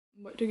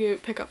I'm about to go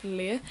pick up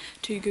Leah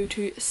to go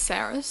to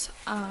Sarah's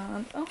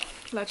and oh,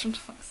 legend,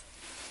 thanks.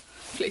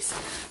 Please.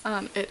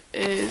 And it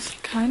is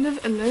kind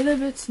of a little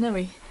bit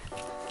snowy.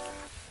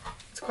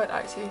 It's quite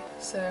icy,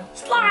 so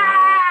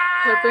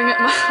hoping it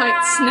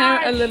might snow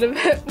a little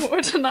bit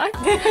more tonight.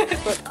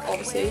 But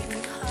obviously,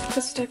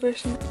 Christmas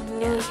decoration, a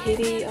little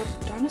kitty of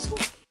dinosaur.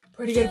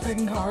 Pretty good at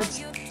picking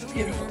cards. It's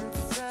beautiful.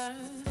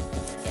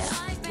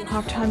 You don't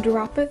have time to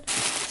wrap it.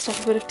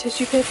 Stuff a bit of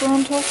tissue paper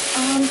on top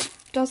and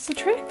does the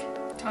trick.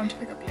 Time to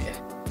pick up Leah.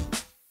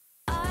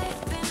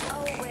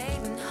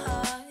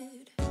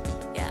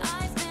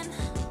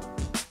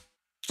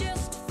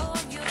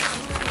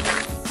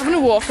 I'm gonna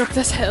walk up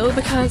this hill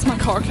because my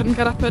car couldn't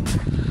get up it.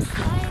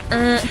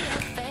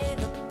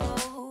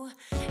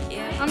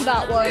 I'm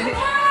that one,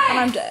 and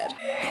I'm dead.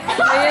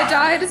 Leah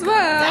died as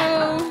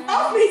well.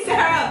 Help me,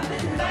 Sarah!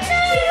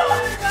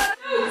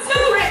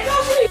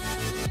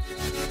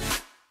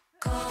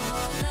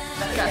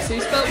 Guess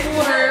who spilled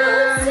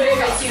water?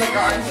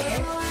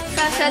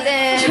 Sasha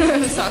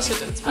did. Sasha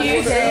did.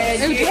 You did.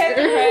 You hit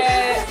the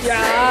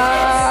Yeah.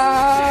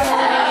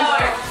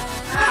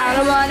 I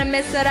don't wanna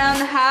miss it on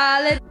the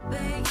holiday.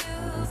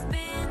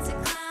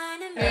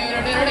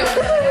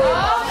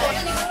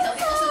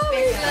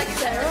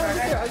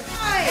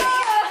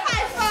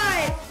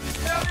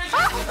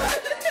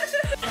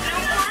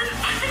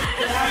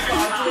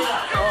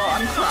 Oh,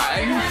 I'm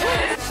crying.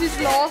 She's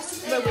lost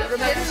the wheel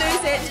remote. Didn't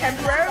lose it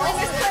temporarily.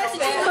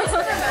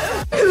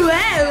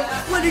 Wow,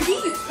 what are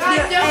these?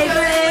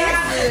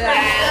 Yeah.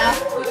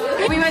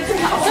 We went to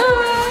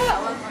California.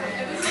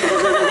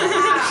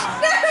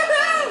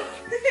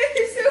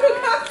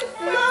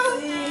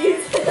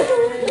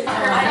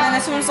 And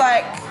this one's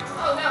like.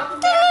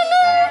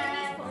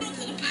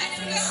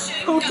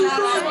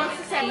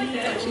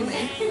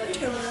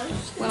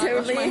 When I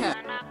wash my hair.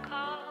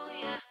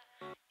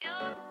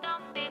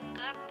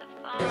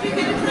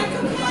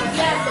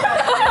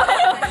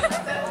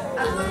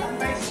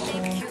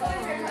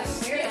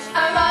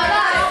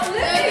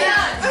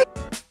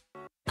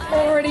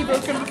 Already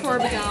broken before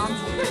it began.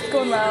 It's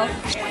going well.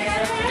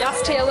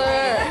 Yes, Taylor.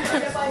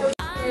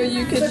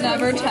 You could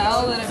never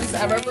tell that it was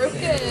ever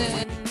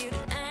broken.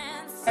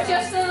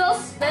 Just a little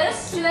bit of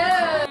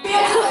snow.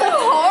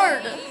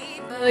 Hard.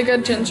 Really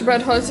good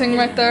gingerbread housing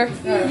right there.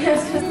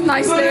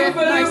 Nice there.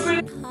 Nice.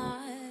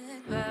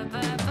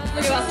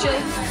 Look at that,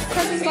 Jill.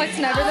 Christmas lights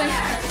and everything.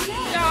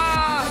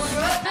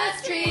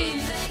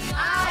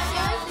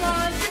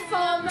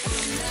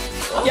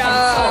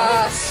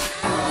 Yes.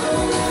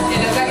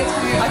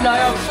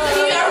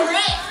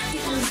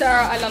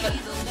 Sarah, I love it.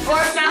 I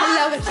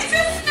love it.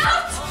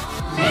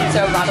 So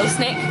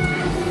rattlesnake.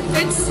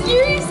 It's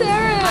you,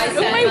 Sarah.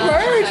 Oh my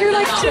word, you're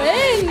like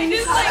twins.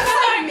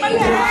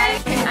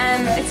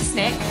 It's a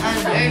snake.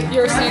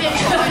 You're a snake.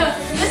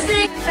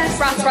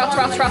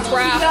 Rats.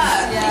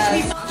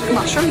 Yes.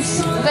 Mushrooms.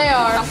 They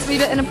are. That's a wee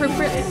bit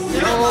inappropriate.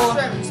 Oh.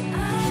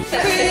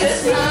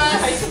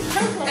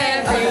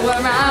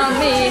 Everyone around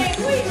me.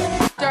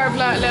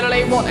 Derbla,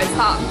 literally, what is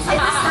that?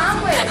 It's a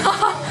sandwich.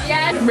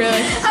 Yeah.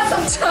 Really?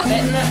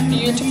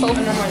 Beautiful.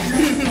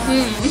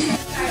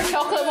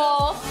 Chocolate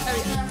wall.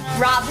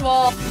 Rat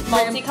wall.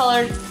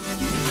 Multicolored.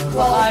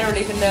 Well, I don't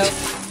even know.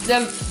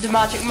 The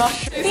magic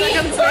mushroom. 2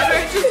 seconds later,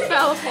 it just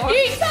fell apart.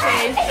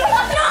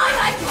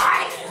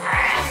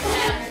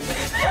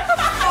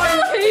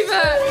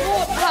 Kiva,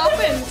 what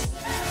happened?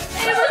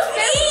 It was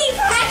me!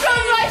 That's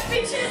on my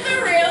picture, the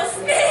real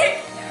snake!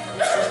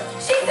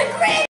 She's a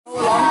great!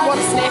 What a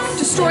snake.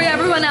 Destroy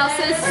everyone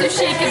else's so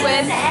she can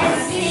win.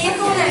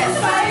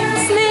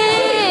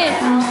 Snake!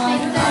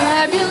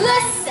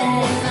 Fabulous!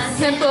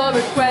 Simple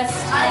request.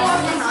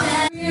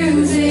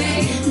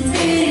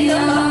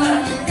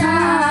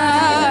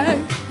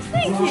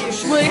 Thank you.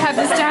 Will you have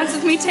this dance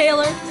with me,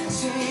 Taylor?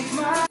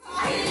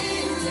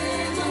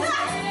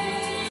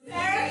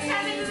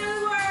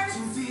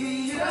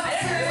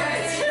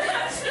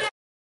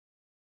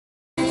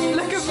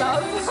 Look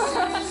above.